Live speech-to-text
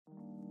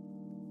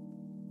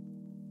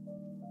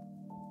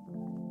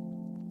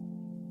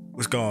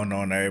What's going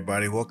on,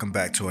 everybody? Welcome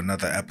back to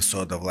another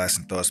episode of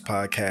Lasting Thoughts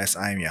Podcast.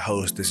 I am your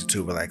host, this is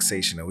Two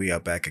Relaxation, and we are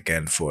back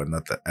again for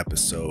another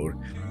episode.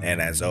 And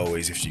as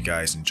always, if you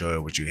guys enjoy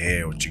what you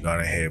hear, what you're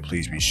gonna hear,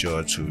 please be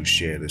sure to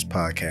share this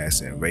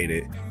podcast and rate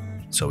it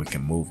so we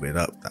can move it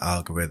up the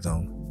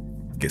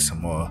algorithm, get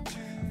some more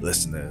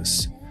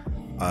listeners.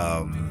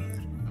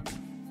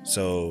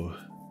 So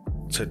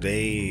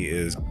today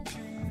is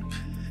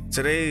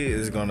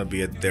gonna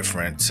be a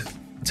different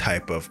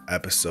type of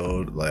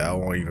episode. Like, I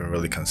won't even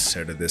really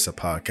consider this a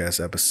podcast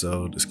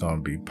episode. It's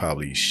gonna be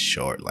probably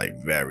short, like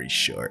very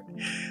short,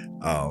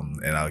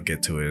 and I'll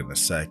get to it in a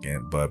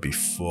second. But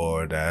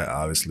before that,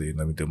 obviously,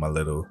 let me do my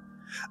little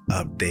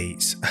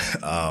updates.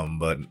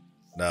 But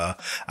I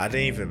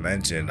didn't even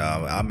mention,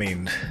 I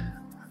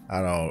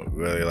don't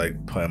really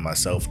like putting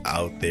myself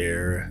out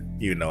there,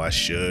 even though I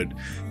should,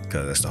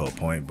 because that's the whole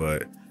point.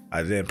 But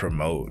I didn't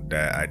promote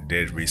that I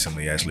did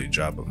recently actually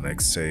drop a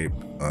mixtape.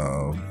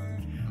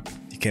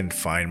 You can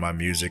find my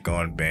music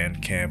on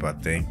Bandcamp. I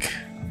think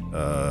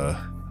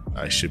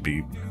it should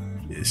be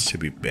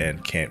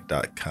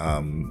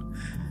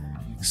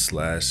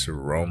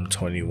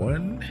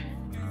bandcamp.com/Rome21.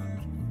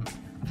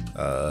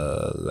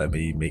 Let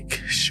me make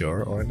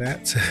sure on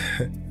that.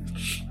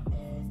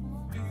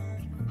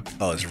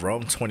 Oh, it's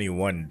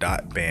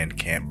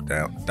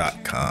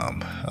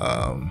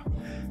Rome21.bandcamp.com.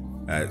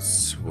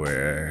 That's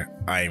where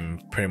I'm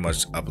pretty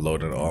much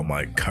uploading all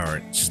my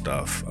current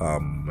stuff.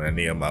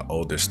 Any of my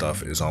older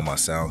stuff is on my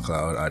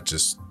SoundCloud. I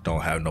just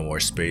don't have no more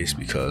space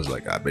because,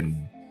 like, I've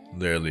been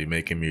literally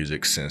making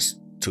music since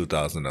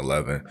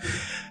 2011,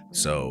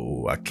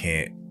 so I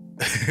can't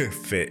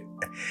fit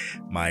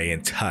my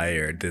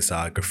entire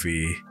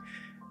discography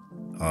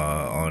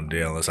on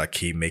there unless I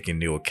keep making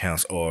new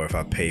accounts or if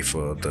I pay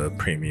for the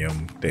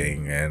premium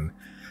thing. And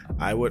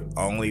I would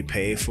only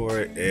pay for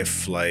it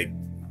if, like,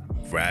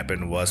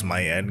 rapping was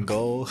my end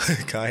goal,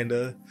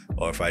 kinda,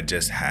 or if I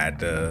just had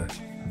the,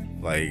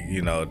 like,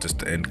 just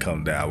the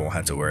income that I won't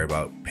have to worry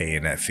about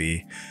paying that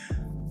fee.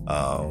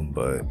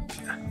 But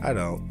I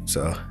don't,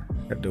 so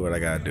I do what I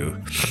gotta do.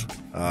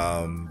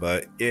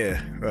 But yeah,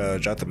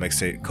 dropped a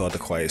mixtape called The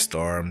Quiet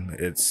Storm.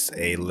 It's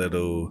a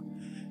little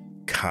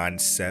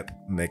concept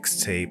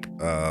mixtape,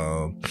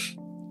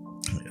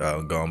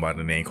 going by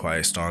the name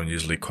Quiet Storm.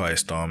 Usually Quiet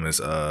Storm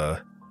is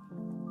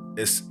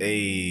it's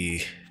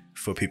a,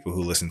 for people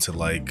who listen to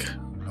like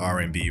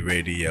R&B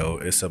radio,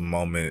 it's a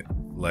moment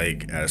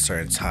like at a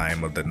certain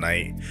time of the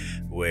night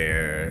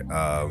where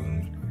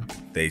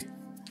they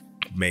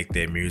make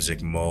their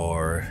music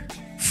more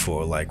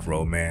for like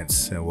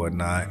romance and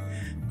whatnot.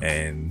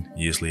 And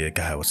usually a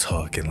guy will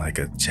talk in like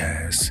a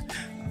jazz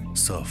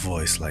soft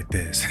voice like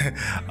this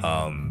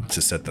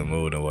to set the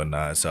mood and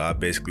whatnot. So I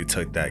basically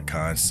took that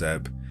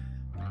concept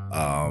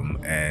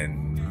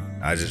and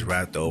I just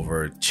rapped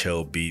over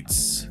chill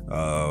beats,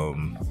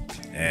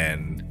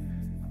 and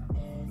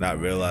not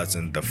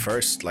realizing the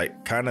first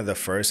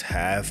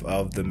half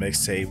of the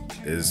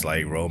mixtape is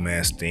like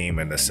romance theme,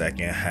 and the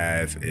second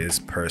half is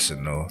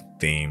personal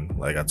theme.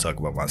 Like, I talk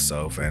about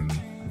myself and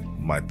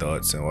my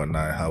thoughts and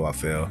whatnot, how I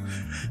feel.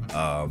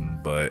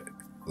 But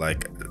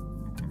like,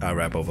 I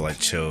rap over like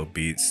chill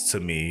beats to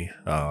me.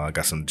 I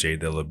got some J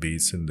Dilla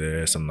beats in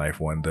there, some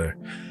Knife Wonder.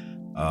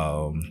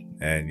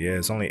 And yeah,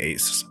 it's only 8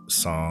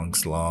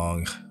 songs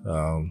long.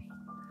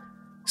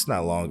 It's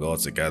not long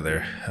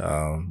altogether,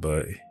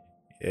 but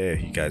yeah,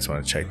 you guys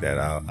want to check that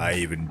out. I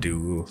even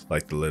do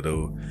like the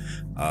little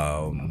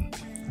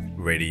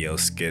radio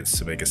skits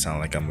to make it sound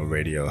like I'm a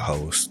radio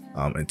host,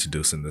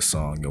 introducing the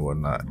song and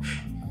whatnot.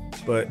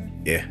 But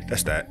yeah,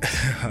 that's that.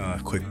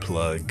 Quick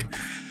plug.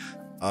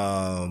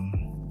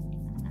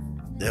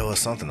 There was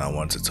something I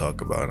wanted to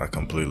talk about and I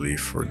completely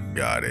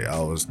forgot it. I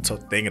was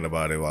thinking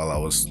about it while I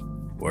was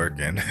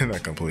working and I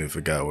completely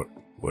forgot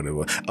what it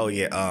was. Oh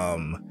yeah,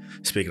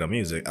 speaking of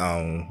music,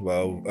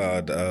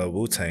 the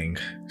Wu-Tang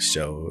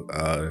show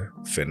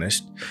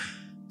finished,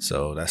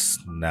 so that's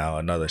now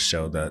another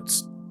show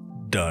that's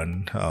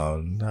done.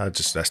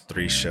 That's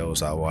 3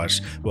 shows I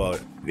watched. Well,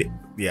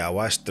 yeah, I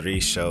watched 3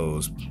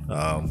 shows.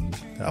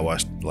 I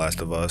watched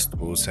Last of Us,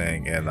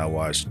 Wu-Tang, and I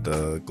watched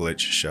the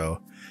Glitch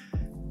show,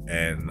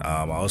 and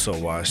I also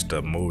watched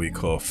a movie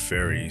called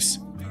Fairies.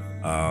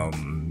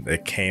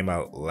 It came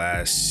out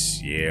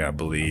last year, I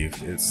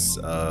believe. It's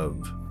a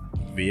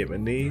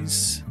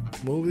Vietnamese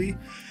movie.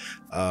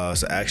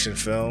 It's an action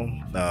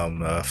film.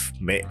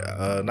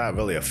 Not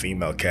really a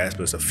female cast,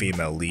 but it's a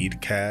female lead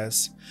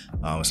cast.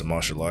 It's a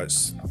martial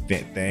arts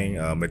thing.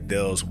 It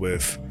deals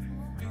with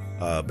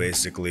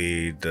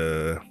basically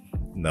the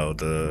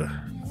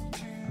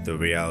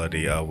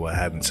reality of what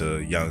happened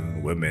to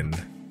young women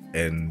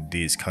in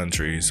these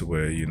countries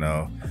where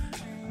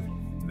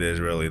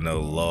there's really no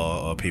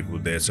law or people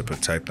there to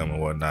protect them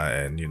and whatnot,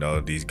 and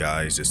these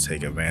guys just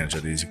take advantage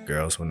of these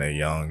girls when they're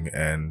young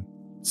and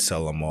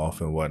sell them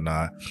off and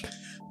whatnot.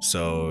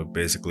 So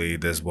basically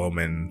this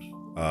woman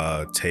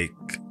take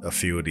a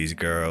few of these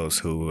girls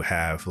who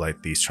have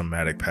like these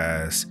traumatic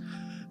pasts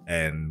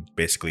and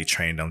basically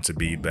train them to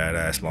be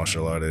badass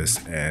martial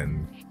artists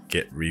and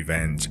get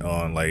revenge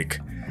on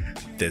like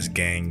this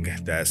gang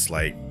that's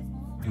like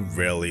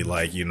really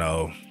like, you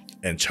know,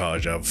 in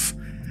charge of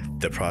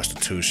the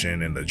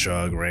prostitution and the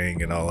drug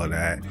ring and all of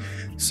that.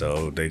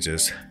 So they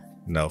just,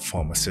 you know,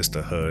 form a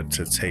sisterhood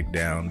to take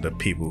down the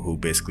people who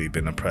basically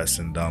been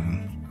oppressing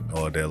them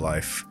all their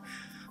life.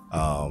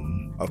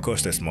 Of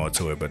course there's more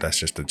to it, but that's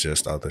just the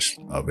gist of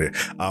it.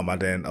 I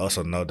didn't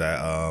also know that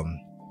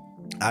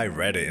I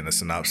read it in the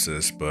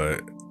synopsis,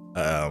 but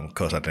of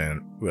course I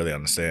didn't really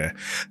understand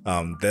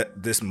that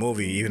this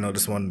movie, even though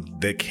this one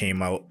did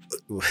come out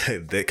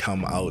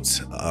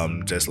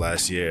just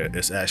last year,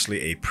 it's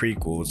actually a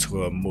prequel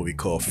to a movie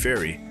called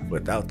Fury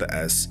without the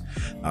S.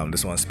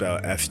 This one's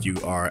spelled Furie.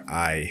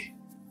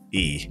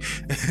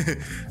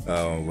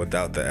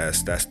 Without the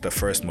S. That's the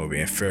first movie,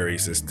 and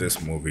Fairies is this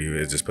movie.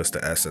 It just puts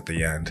the S at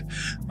the end.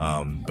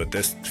 But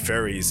this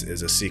Fairies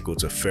is a sequel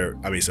to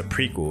it's a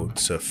prequel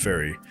to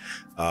Fury.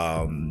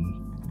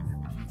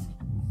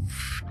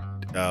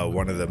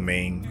 One of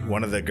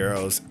the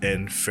girls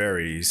in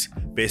Fairies,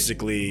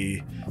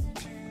 basically,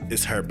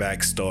 is her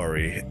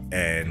backstory,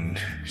 and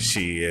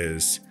she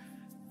is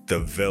the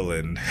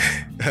villain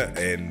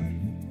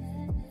in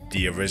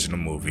the original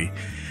movie.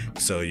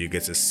 So you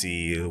get to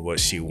see what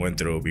she went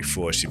through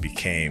before she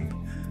became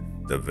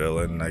the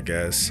villain, I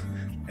guess.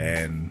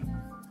 And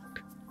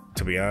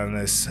to be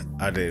honest,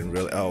 I didn't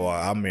really.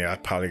 I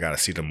probably gotta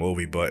see the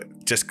movie,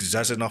 but just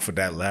judging off of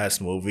that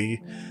last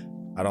movie,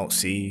 I don't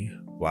see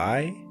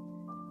why.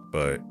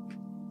 But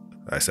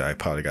like I said, I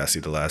probably gotta see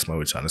the last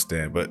movie to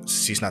understand. But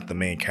she's not the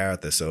main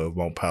character, so it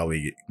won't probably,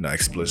 you know,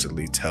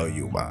 explicitly tell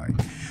you why.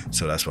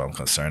 So that's what I'm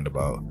concerned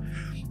about.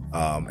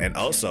 And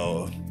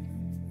also,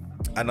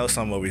 I know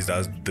some movies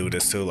does do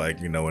this too,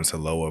 like, you know, it's a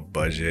lower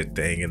budget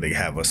thing and they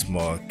have a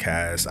small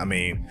cast. I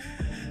mean,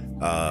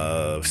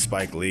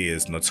 Spike Lee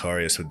is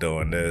notorious for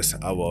doing this.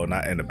 Well,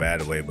 not in a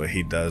bad way, but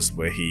he does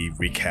where he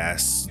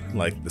recasts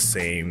like the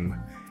same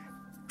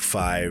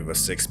 5 or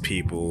 6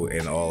 people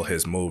in all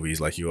his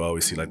movies. Like you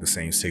always see like the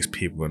same 6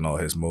 people in all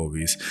his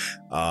movies.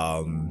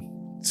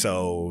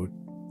 So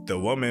the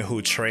woman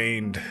who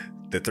trained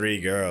the 3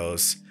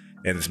 girls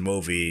in this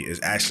movie is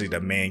actually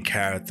the main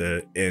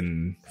character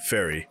in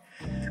Fury.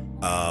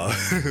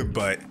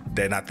 But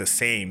they're not the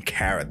same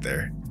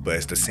character, but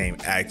it's the same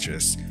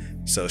actress.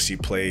 So she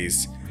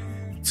plays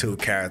 2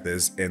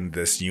 characters in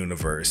this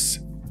universe.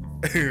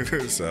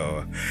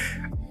 So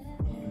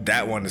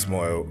that one is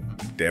more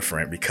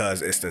different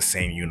because it's the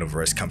same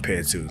universe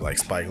compared to like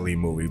Spike Lee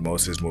movie.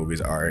 Most of his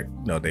movies are,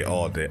 you know, they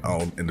all their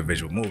own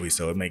individual movies.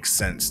 So it makes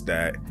sense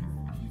that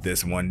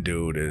this one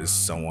dude is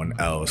someone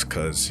else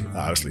because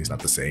obviously it's not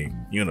the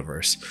same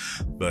universe.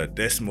 But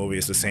this movie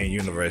is the same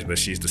universe, but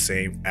she's the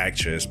same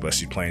actress, but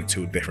she's playing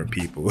 2 different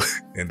people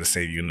in the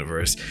same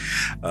universe.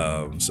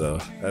 So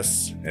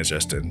that's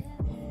interesting.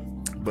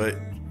 But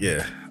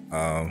yeah,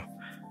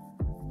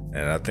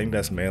 and I think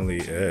that's mainly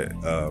it.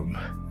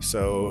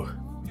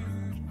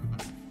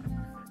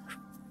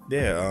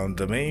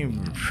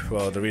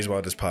 The reason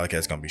why this podcast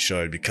is gonna be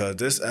short because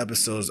this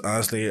episode is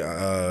honestly,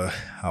 I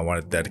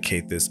want to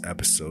dedicate this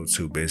episode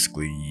to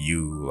basically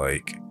you.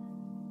 Like,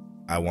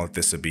 I want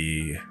this to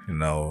be, you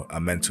know, a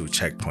mental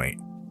checkpoint.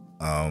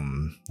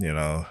 You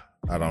know,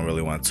 I don't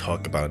really want to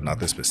talk about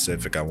nothing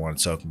specific. I want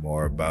to talk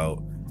more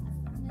about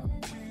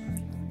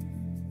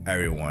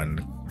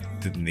everyone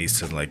that needs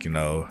to, like, you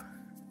know,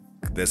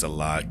 there's a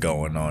lot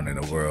going on in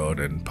the world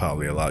and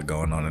probably a lot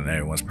going on in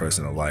everyone's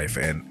personal life,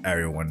 and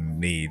everyone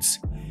needs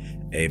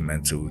a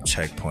mental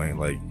checkpoint.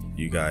 Like,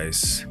 you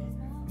guys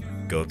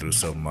go through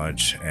so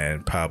much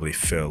and probably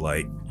feel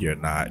like you're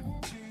not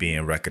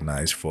being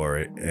recognized for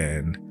it,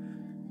 and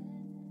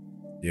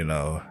you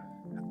know,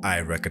 I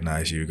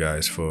recognize you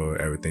guys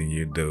for everything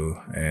you do,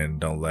 and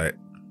don't let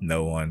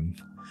no one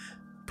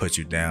put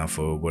you down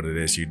for what it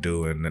is you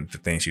do and the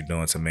things you're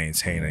doing to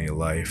maintain in your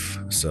life.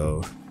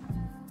 So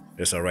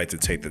it's all right to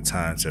take the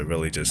time to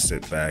really just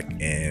sit back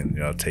and, you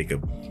know, take a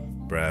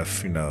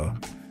breath, you know,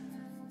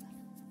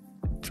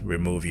 to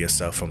remove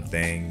yourself from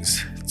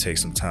things, take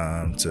some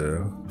time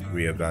to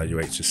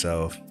reevaluate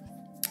yourself,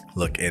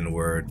 look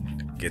inward,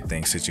 get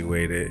things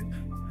situated.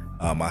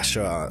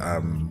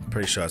 I'm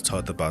pretty sure I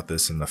talked about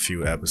this in a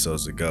few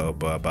episodes ago,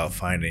 but about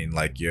finding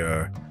like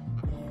your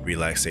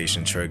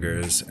relaxation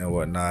triggers and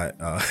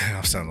whatnot.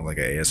 I'm sounding like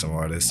an ASMR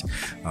artist,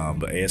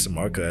 but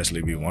ASMR could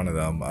actually be one of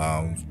them.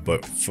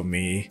 But for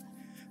me,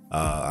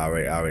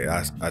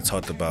 I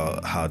talked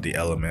about how the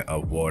element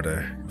of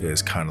water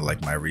is kind of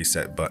like my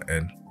reset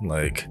button.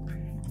 Like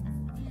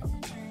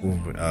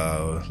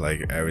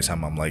every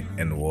time I'm like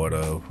in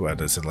water,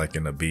 whether it's like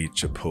in a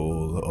beach, a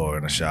pool, or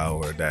in a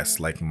shower, that's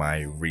like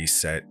my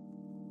reset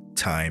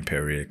time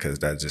period, because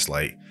that just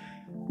like,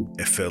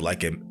 it felt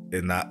like it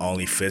not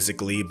only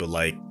physically but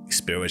like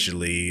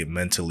spiritually,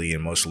 mentally,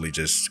 emotionally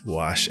just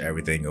wash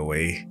everything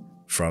away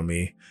from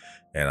me,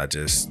 and I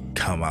just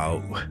come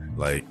out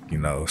like, you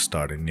know,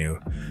 starting new.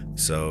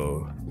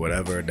 So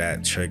whatever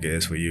that trigger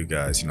is for you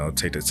guys, you know,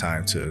 take the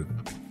time to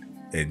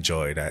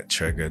enjoy that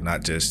trigger.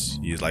 Not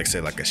just, you like say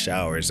like a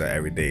shower is an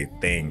everyday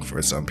thing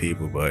for some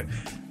people, but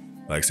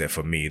like I said,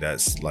 for me,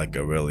 that's like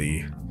a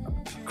really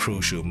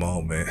crucial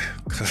moment.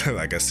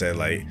 Like I said,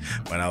 like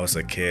when I was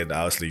a kid,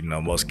 obviously, you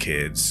know, most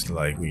kids,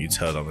 like when you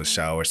tell them it's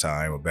shower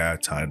time or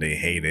bath time, they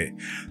hate it.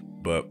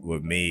 But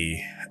with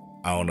me,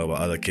 I don't know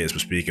about other kids,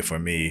 but speaking for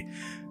me,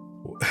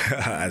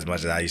 as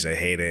much as I used to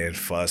hate it and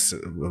fuss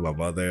with my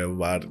mother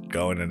about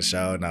going in the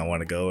shower and I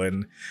want to go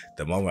in,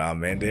 the moment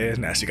I'm in there,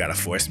 now she gotta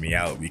force me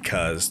out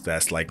because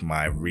that's like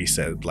my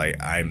reset.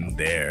 Like I'm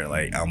there,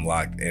 like I'm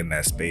locked in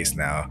that space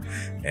now,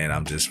 and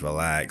I'm just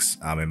relaxed.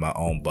 I'm in my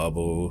own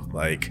bubble.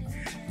 Like,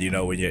 you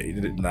know, when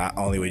you're not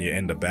only when you're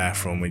in the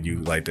bathroom, when you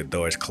like the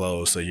door's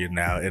closed, so you're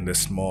now in this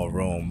small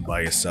room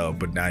by yourself,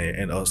 but now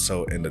you're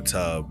also in the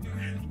tub.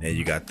 And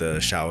you got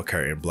the shower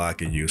curtain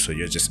blocking you, so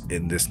you're just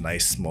in this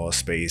nice small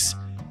space,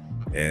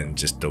 and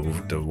just the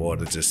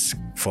water just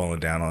falling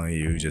down on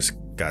you. You just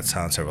got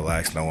time to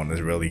relax. No one is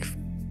really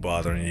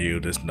bothering you.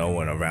 There's no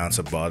one around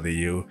to bother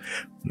you.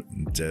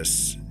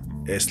 Just,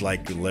 it's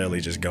like literally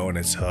just going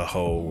into a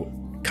whole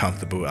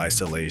comfortable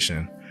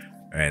isolation.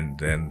 And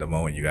then the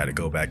moment you got to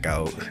go back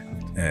out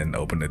and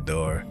open the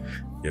door,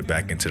 you're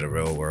back into the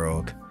real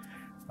world.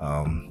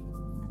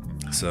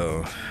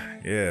 So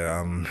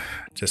yeah,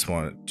 just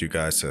want you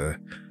guys to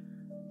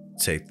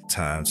take the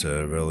time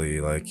to really,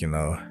 like, you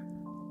know,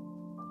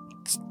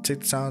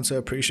 take the time to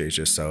appreciate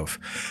yourself.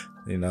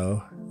 You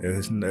know,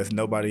 if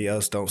nobody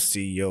else don't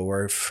see your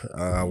worth,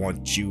 I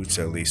want you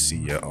to at least see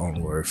your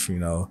own worth, you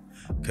know,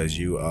 because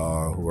you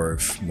are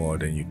worth more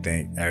than you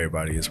think.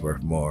 Everybody is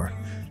worth more.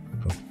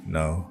 You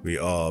know, we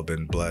all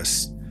been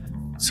blessed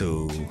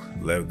to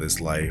live this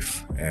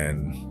life,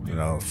 and, you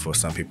know, for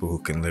some people who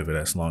can live it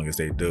as long as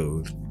they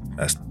do,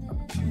 that's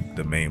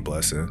the main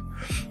blessing.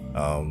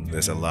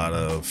 There's a lot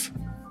of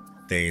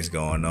things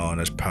going on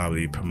that's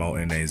probably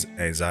promoting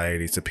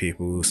anxiety to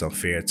people, some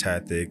fear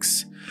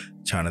tactics,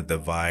 trying to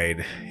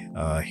divide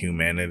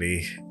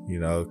humanity, you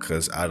know,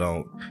 because I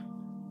don't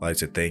like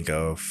to think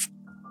of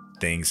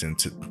things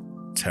into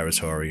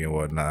territory and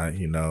whatnot.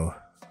 You know,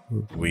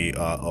 we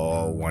are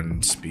all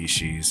one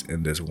species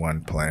in this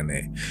one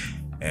planet,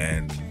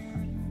 and,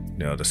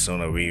 you know, the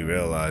sooner we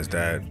realize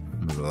that,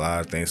 a lot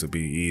of things will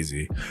be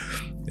easy.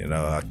 You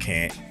know, I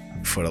can't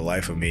for the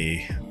life of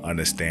me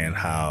understand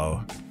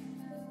how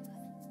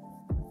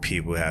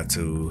people have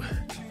to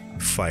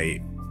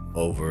fight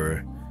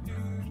over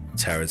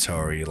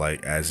territory,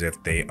 like as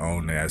if they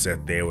own it, as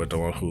if they were the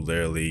one who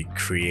literally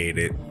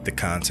created the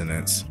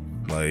continents.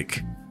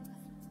 Like,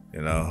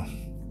 you know,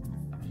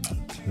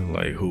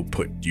 like who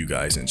put you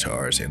guys in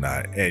charge?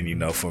 And you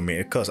know, for me,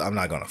 of course, I'm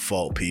not gonna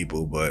fault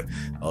people, but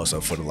also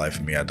for the life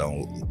of me, I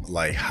don't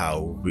like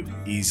how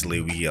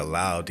easily we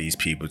allow these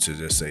people to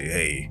just say,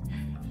 hey,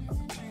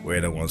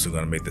 we're the ones who are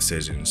gonna make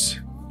decisions,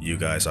 you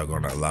guys are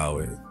gonna allow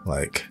it.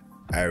 Like,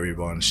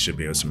 everyone should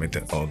be able to make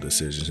their own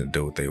decisions and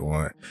do what they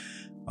want.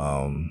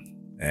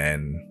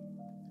 And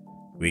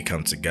we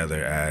come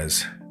together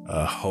as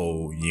a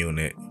whole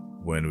unit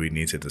when we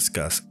need to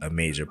discuss a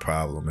major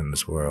problem in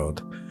this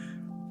world.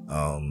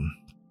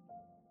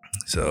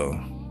 So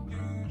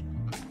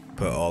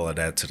put all of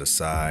that to the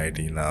side,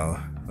 you know,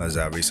 as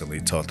I recently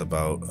talked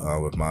about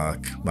with my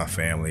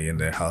family and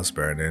their house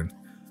burning.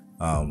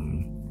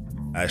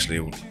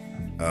 Actually,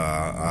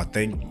 I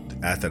think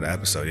after the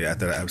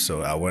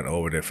episode, I went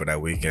over there for that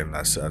weekend.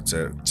 I said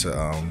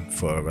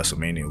for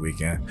WrestleMania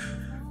weekend,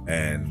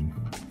 and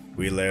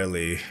we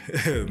literally,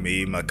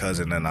 me, my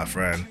cousin, and our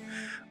friend,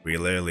 we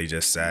literally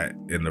just sat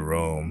in the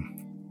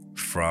room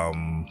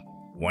from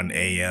 1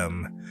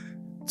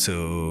 a.m.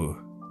 to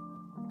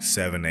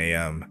 7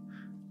 a.m.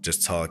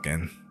 just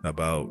talking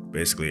about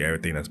basically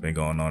everything that's been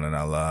going on in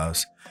our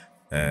lives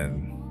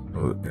and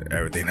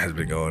everything that's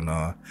been going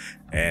on.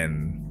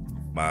 And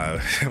my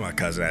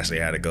cousin actually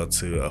had to go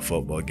to a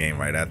football game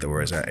right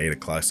afterwards at 8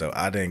 o'clock, so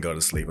I didn't go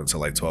to sleep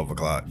until like 12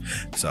 o'clock.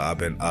 So I've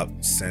been up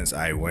since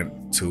I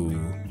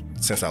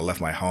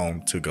left my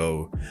home to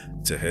go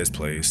to his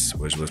place,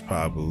 which was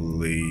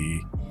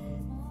probably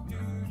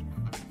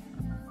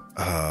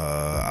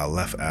I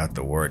left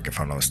after work, if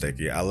I'm not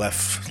mistaken. I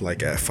left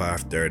like at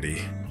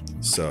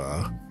 5:30.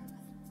 So,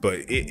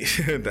 but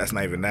that's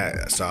not even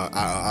that. So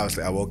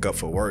I woke up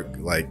for work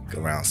like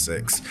around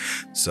 6.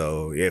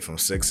 So yeah, from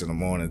 6 in the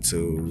morning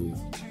to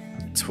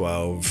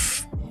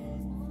 12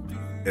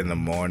 in the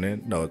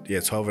morning.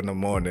 12 in the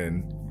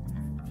morning.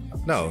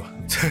 No,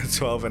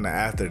 12 in the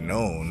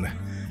afternoon.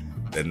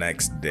 The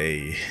next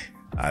day,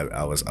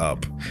 I was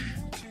up.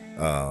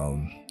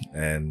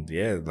 And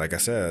yeah, like I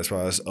said, that's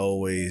why it's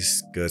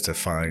always good to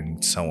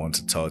find someone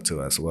to talk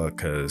to as well,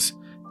 because,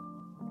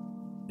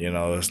 you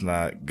know, it's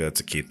not good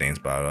to keep things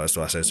bottled. That's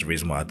why I said it's the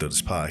reason why I do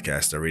this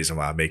podcast, the reason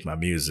why I make my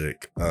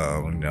music.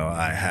 You know,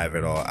 I have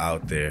it all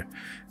out there.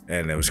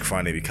 And it was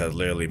funny because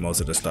literally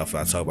most of the stuff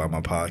I talk about in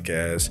my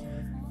podcast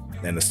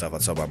and the stuff I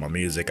talk about in my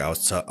music, I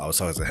was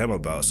talking to him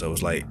about. So it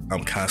was like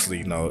I'm constantly,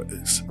 you know,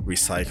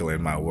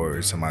 recycling my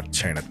words and my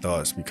chain of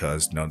thoughts,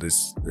 because, you know,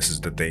 this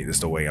is the thing, this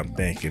is the way I'm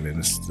thinking, and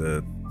it's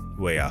the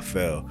way I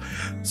feel.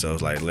 So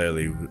it's like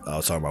literally I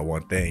was talking about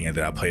one thing and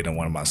then I played in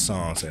one of my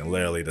songs and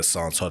literally the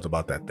song talked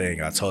about that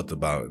thing I talked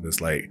about.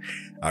 It's like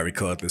I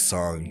recorded this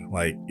song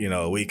like, you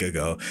know, a week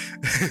ago,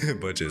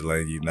 but just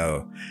letting you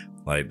know,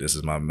 like this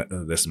is my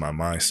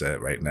mindset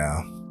right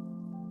now.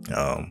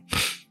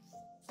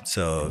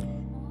 So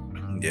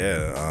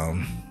yeah,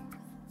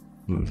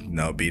 you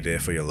know, be there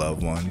for your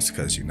loved ones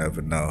because you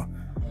never know.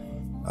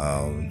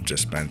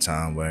 Just spend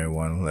time with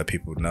everyone, let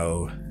people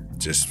know,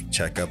 just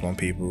check up on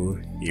people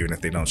even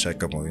if they don't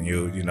check up on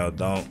you. You know,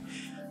 don't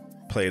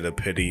play the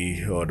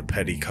pity or the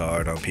petty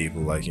card on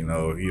people. Like, you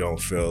know, you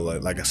don't feel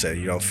like I said,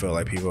 you don't feel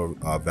like people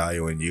are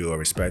valuing you or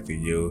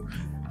respecting you.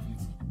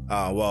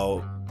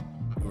 Well,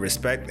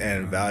 respect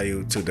and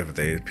value, two different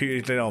things. People,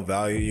 if they don't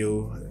value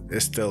you,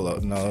 it's still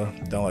no,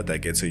 don't let that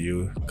get to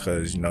you,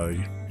 because you know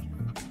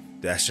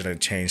that shouldn't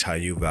change how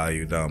you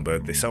value them.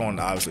 But if someone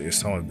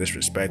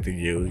disrespecting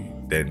you,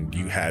 then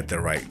you had the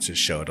right to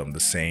show them the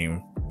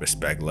same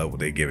respect level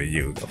they're giving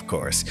you, of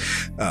course.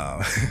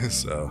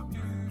 So,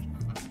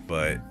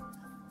 but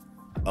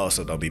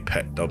also don't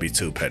be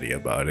too petty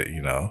about it.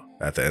 You know,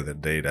 at the end of the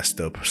day, that's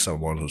still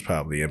someone who's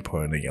probably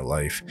important in your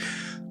life.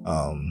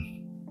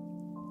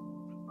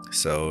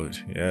 So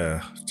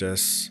yeah,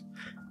 just,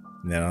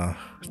 you know,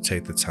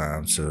 take the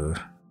time to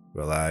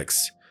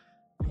relax,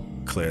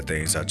 clear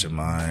things out your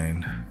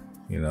mind,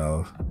 you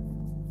know,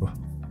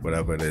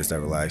 whatever it is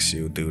that relaxes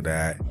you, do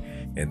that,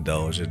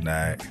 indulge in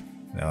that,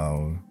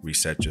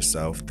 reset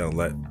yourself. Don't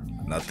let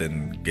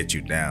nothing get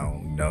you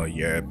down. You know,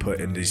 you're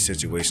put in these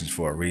situations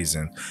for a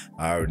reason.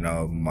 I already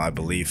know my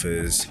belief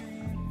is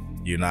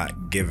you're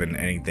not given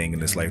anything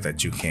in this life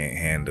that you can't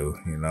handle,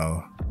 you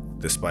know,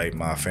 despite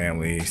my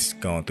family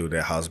going through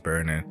their house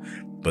burning.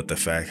 But the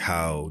fact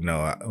how, you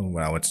know,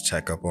 when I went to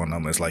check up on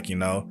them, it's like, you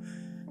know,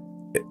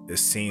 it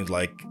seems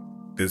like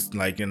this,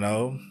 like, you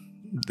know,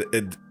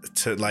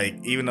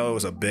 even though it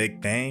was a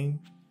big thing,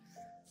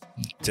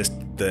 just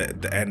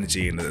the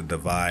energy and the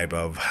vibe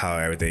of how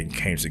everything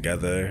came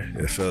together,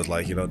 it feels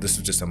like, you know, this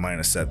is just a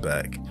minor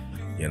setback.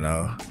 You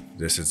know,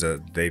 this is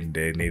they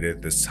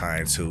needed this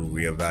time to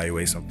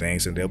reevaluate some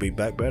things and they'll be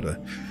back better.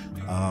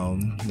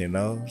 You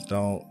know,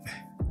 don't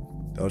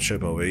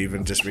trip over it.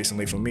 Even just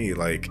recently for me,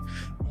 like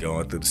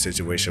going through the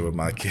situation with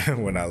my kid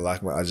when I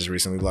just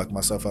recently locked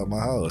myself out of my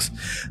house.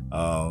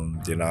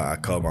 You know, I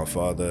called my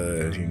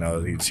father and, you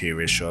know, he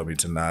reassured me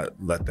to not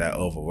let that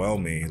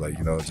overwhelm me. Like,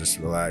 you know, just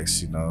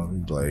relax, you know,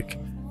 like,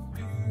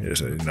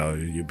 you know,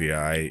 you'll be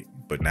all right.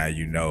 But now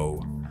you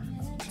know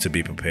to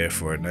be prepared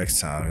for it next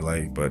time.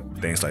 Like, but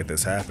things like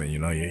this happen, you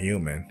know, you're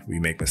human. We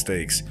make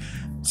mistakes.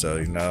 So,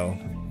 you know,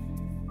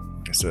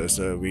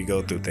 so we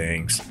go through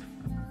things.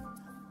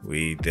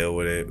 We deal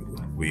with it.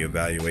 We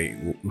evaluate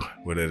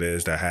what it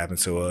is that happened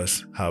to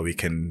us, how we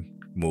can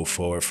move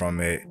forward from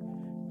it,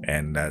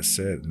 and that's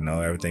it. You know,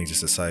 everything's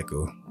just a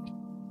cycle.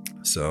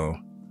 So,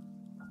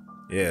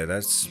 yeah,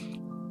 that's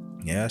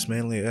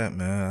mainly it,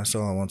 man. That's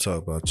all I want to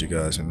talk about, you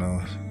guys. You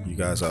know, you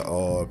guys are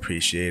all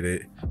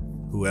appreciated.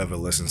 Whoever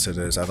listens to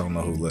this, I don't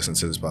know who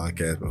listens to this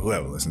podcast, but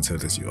whoever listens to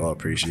this, you all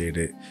appreciate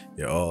it.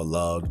 You're all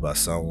loved by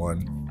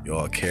someone. You're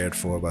all cared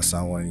for by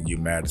someone. You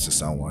matter to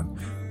someone,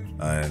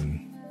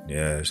 and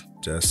yeah,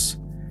 just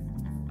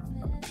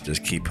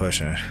keep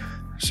pushing.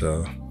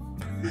 So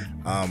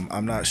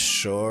I'm not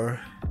sure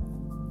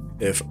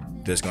if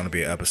there's gonna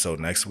be an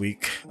episode next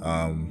week.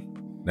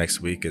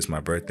 Next week is my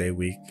birthday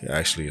week.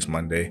 Actually, it's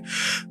Monday,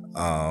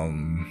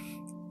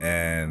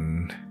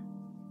 and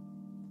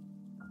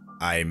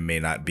I may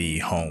not be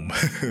home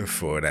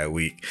for that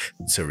week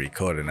to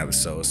record an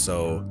episode.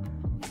 So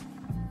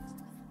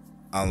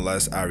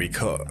unless I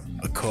record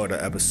an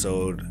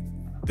episode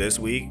this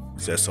week,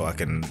 just so I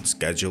can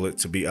schedule it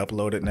to be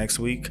uploaded next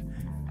week.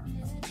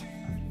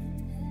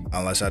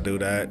 Unless I do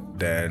that,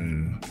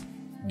 then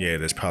yeah,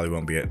 there probably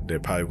won't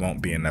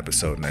be an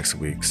episode next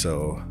week.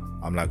 So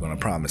I'm not gonna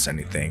promise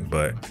anything,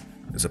 but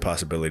there's a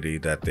possibility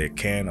that there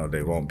can or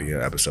there won't be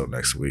an episode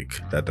next week.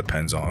 That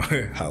depends on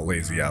how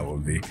lazy I will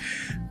be.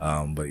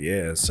 But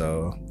yeah,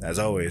 so as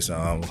always,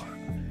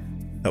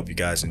 hope you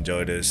guys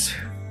enjoy this.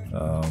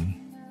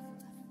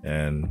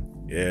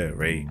 And yeah,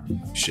 rate,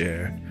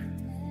 share.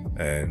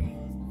 And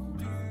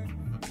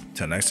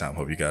till next time,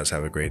 hope you guys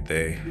have a great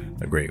day,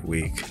 a great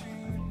week.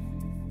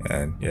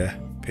 And yeah,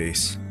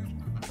 peace.